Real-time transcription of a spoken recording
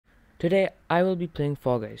Today I will be playing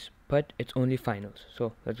Fall Guys, but it's only finals,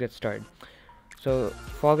 so let's get started. So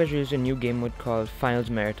Fall Guys released a new game mode called Finals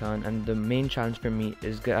Marathon, and the main challenge for me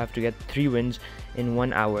is I have to get 3 wins in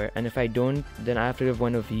 1 hour, and if I don't, then I have to give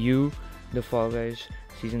one of you the Fall Guys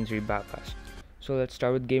Season 3 Battle Pass. So let's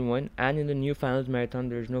start with game 1, and in the new Finals Marathon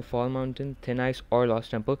there is no Fall Mountain, Thin Ice or Lost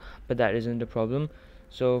Temple, but that isn't the problem.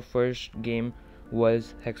 So first game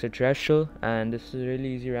was Hexaterrestrial, and this is a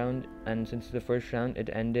really easy round, and since the first round it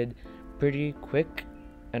ended pretty quick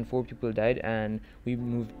and 4 people died, and we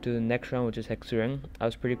moved to the next round, which is Hexaring. I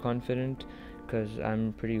was pretty confident because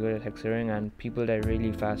I'm pretty good at Hexaring and people die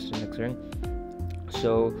really fast in Hexaring,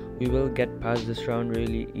 so we will get past this round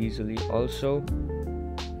really easily also.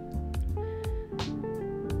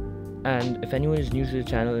 And if anyone is new to the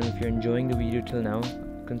channel and if you're enjoying the video till now,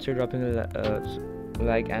 consider dropping a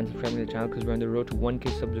like and subscribing to the channel because we're on the road to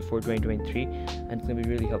 1k subs before 2023 and it's going to be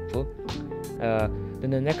really helpful. Then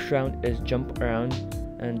the next round is jump around,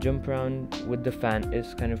 and jump around with the fan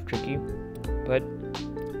is kind of tricky, but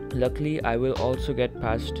luckily I will also get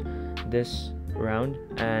past this round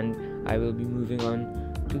and I will be moving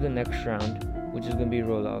on to the next round, which is going to be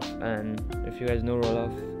roll off. And if you guys know, roll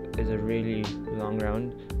off is a really long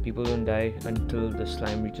round. People don't die until the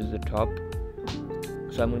slime reaches the top,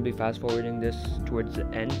 so I'm going to be fast forwarding this towards the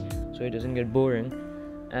end so it doesn't get boring.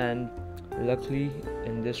 And luckily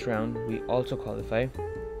in this round we also qualify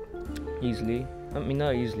easily. I mean,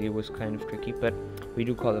 not easily, it was kind of tricky, but we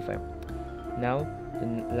do qualify. Now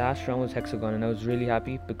the last round was Hexagon, and I was really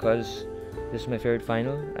happy because this is my favorite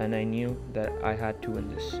final and I knew that I had to win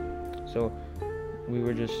this. So we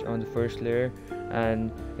were just on the first layer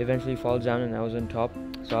and eventually falls down and I was on top,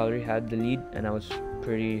 so I already had the lead and I was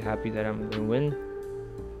pretty happy that I'm gonna win.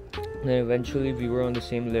 Then eventually we were on the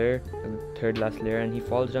same layer, the third last layer, and he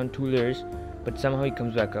falls down 2 layers, but somehow he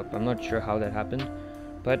comes back up. I'm not sure how that happened,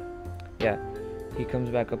 but yeah, he comes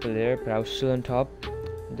back up a layer, but I was still on top.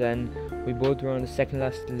 Then we both were on the second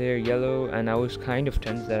last layer, yellow, and I was kind of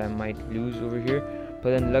tense that I might lose over here, but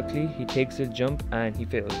then luckily he takes his jump and he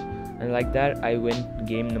fails, and like that I win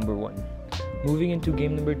game number 1. Moving into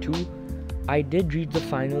game number 2, I did reach the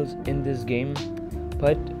finals in this game,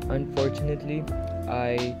 but unfortunately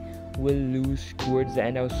I will lose towards the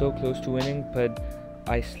end. I was so close to winning, but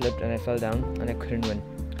I slipped and I fell down and I couldn't win.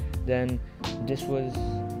 Then this was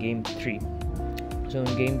game 3. So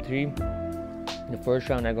in game 3, the first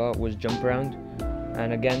round I got was jump around,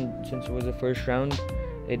 and again, since it was the first round,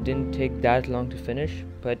 it didn't take that long to finish,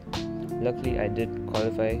 but luckily I did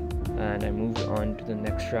qualify and I moved on to the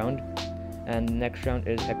next round. And the next round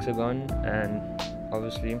is Hexagon, and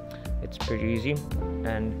obviously it's pretty easy,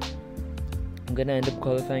 and I'm gonna end up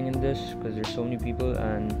qualifying in this because there's so many people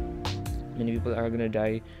and many people are gonna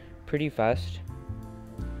die pretty fast,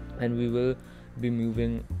 and we will be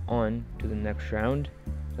moving on to the next round.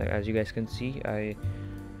 Like, as you guys can see, I'm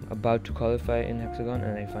about to qualify in Hexagon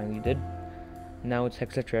and I finally did. Now it's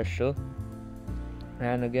Hexaterrestrial,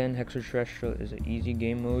 and again Hexaterrestrial is an easy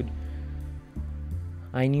game mode.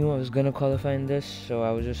 I knew I was gonna qualify in this, so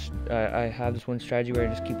I have this one strategy where I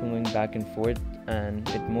just keep on going back and forth, and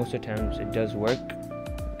most of the times it does work.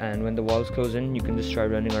 And when the walls close in, you can just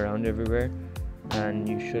start running around everywhere and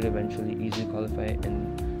you should eventually easily qualify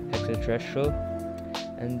in Hexaterrestrial.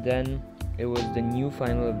 And then it was the new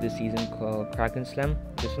final of this season called Kraken Slam.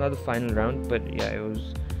 This is not the final round, but yeah, it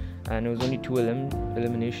was only 2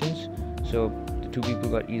 eliminations, so the 2 people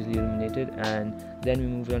got easily eliminated. And then we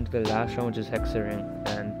moved on to the last round, which is Hexaring,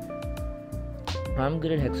 and I'm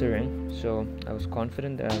good at Hexaring, so I was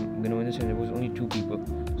confident that I'm gonna win this, and there was only 2 people,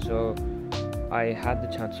 so I had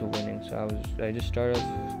the chance of winning. So I just tried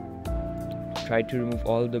to remove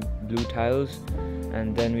all the blue tiles,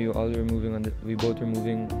 and then we both were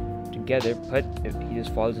moving together, but he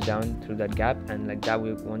just falls down through that gap, and like that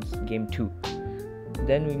we won game 2.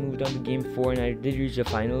 Then we moved on to game 4 and I did reach the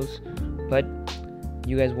finals, but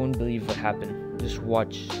you guys won't believe what happened. Just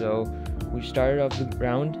watch. So we started off the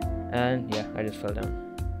round and yeah, I just fell down.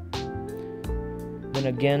 Then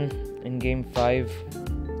again in game 5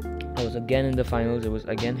 I was again in the finals. It was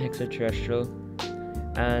again Hexaterrestrial,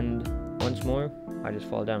 and once more I just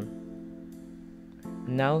fall down.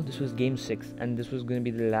 Now this was game 6 and this was going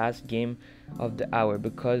to be the last game of the hour,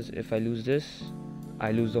 because if I lose this,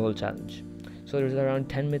 I lose the whole challenge. So there was around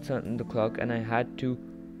 10 minutes on the clock and I had to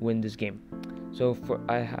win this game. So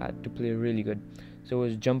I had to play really good. So it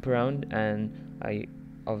was jump around and I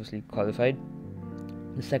obviously qualified.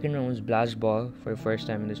 The second round was blast ball for the first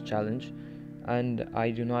time in this challenge, and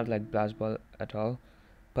I do not like blast ball at all,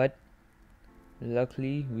 but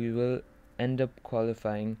luckily we will end up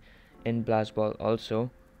qualifying in blast ball also,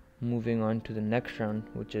 moving on to the next round,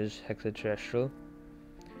 which is Hexaterrestrial.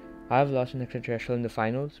 I've lost in Hexaterrestrial in the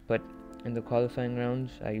finals, but in the qualifying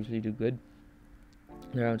rounds I usually do good.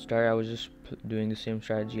 The round start, I was just doing the same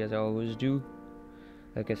strategy as I always do,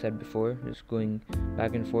 like I said before, just going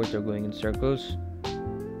back and forth or going in circles,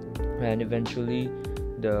 and eventually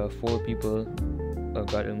the 4 people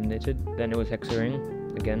got eliminated. Then it was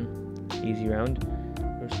Hexaring, again, easy round.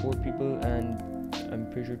 There's 4 people and I'm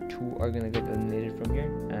pretty sure 2 are gonna get eliminated from here,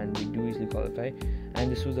 and we do easily qualify.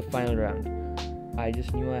 And this was the final round. I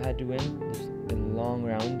just knew I had to win this the long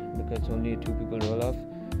round because it's only a 2 people roll off,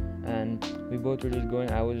 and we both were just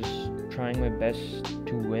going. I was trying my best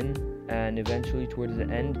to win, and eventually towards the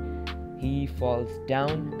end he falls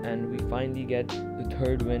down and we finally get the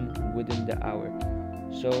 3rd win within the hour.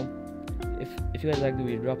 So if you guys like the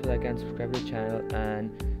video, drop a like and subscribe to the channel,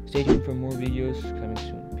 and stay tuned for more videos coming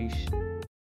soon. Peace.